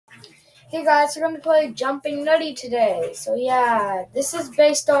Hey guys, we're going to play Jumping Nutty today. So yeah, this is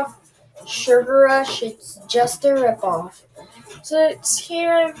based off Sugar Rush. It's just a ripoff. So it's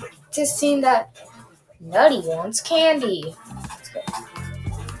here to see that Nutty wants candy. Let's go.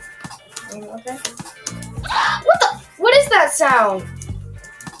 Okay. What is that sound?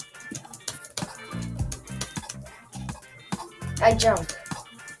 I jumped.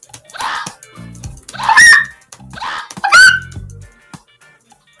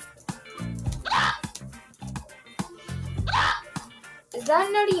 Is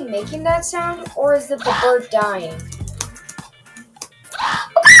that Nutty making that sound, or is it the bird dying?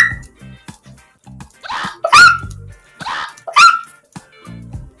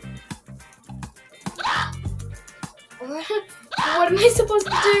 What am I supposed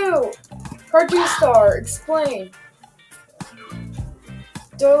to do? Cartoon Star, explain.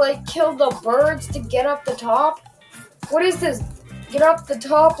 Do I kill the birds to get up the top? What is this? Get up the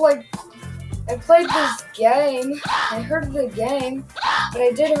top like... I played this game. I heard of the game, but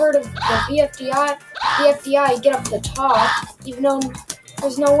I did heard of the BFDI get up the top, even though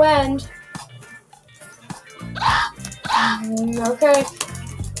there's no end. Okay.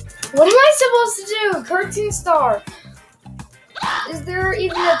 What am I supposed to do? Cartoon Star. Is there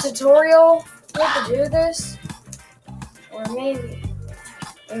even a tutorial how to do this? Or maybe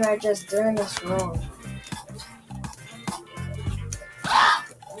am I just doing this wrong?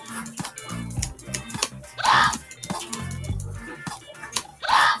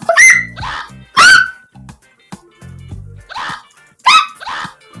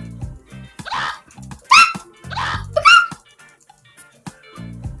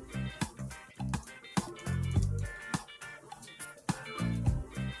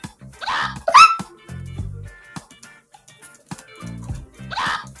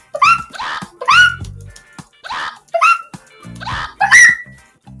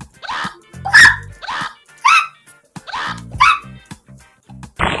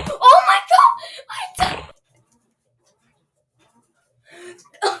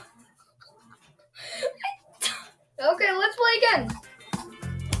 Okay, let's play again.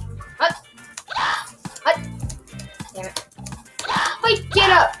 Damn it. Wait, get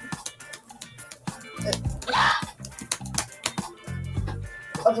up.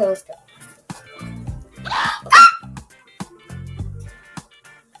 Okay, let's go.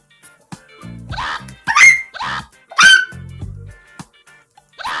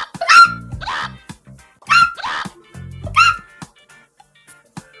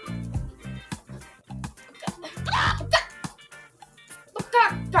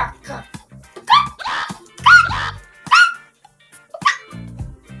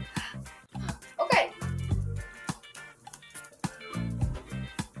 Okay.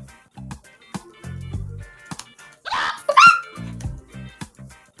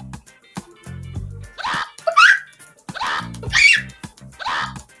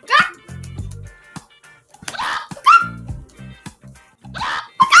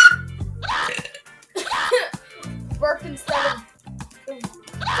 Burp instead of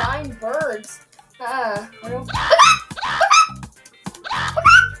dying birds. I don't...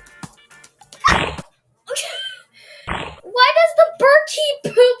 Why does the bird keep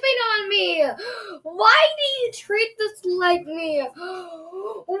pooping on me? Why do you treat this like me?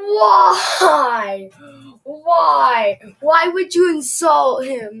 Why? Why? Why would you insult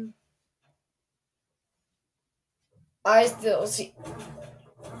him? I still see...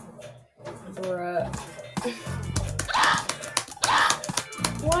 Bruh.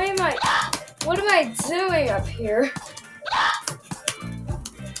 What am I doing up here?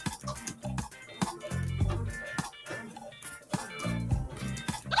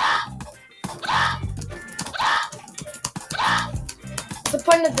 What's the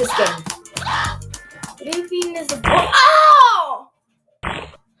point of this game? What even is the point? Oh!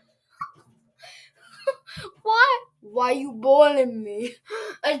 Why you bullying me?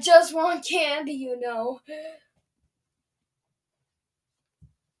 I just want candy, you know.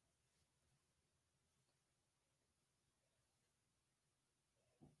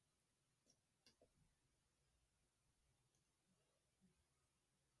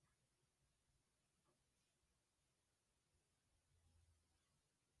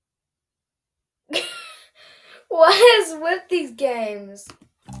 What is with these games?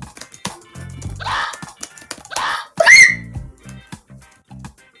 I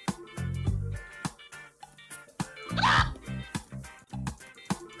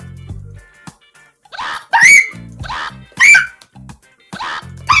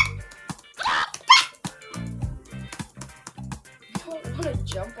don't want to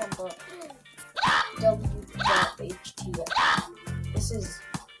jump on the W.html. This is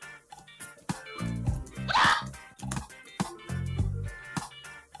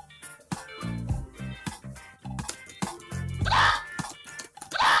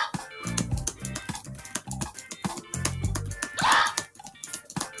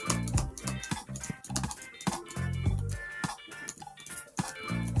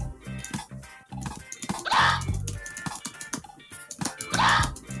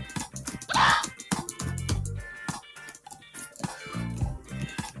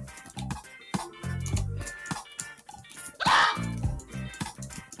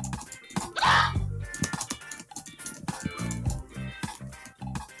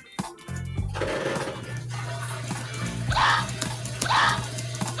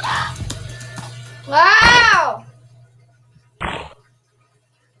Wow!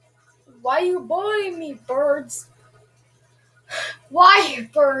 Why you bullying me, birds? Why,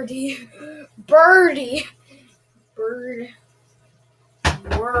 birdie? Birdie. Bird.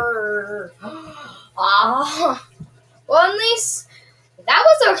 Word. Ah. Well, at least that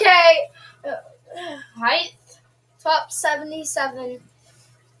was okay. Height, top 77.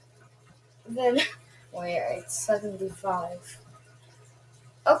 Then, wait, 75.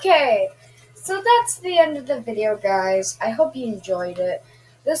 Okay, so that's the end of the video, guys. I hope you enjoyed it.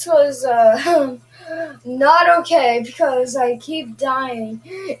 This was not okay because I keep dying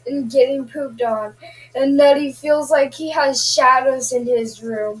and getting pooped on, and Nutty feels like he has shadows in his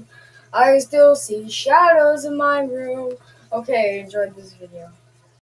room. I still see shadows in my room. Okay, enjoyed this video.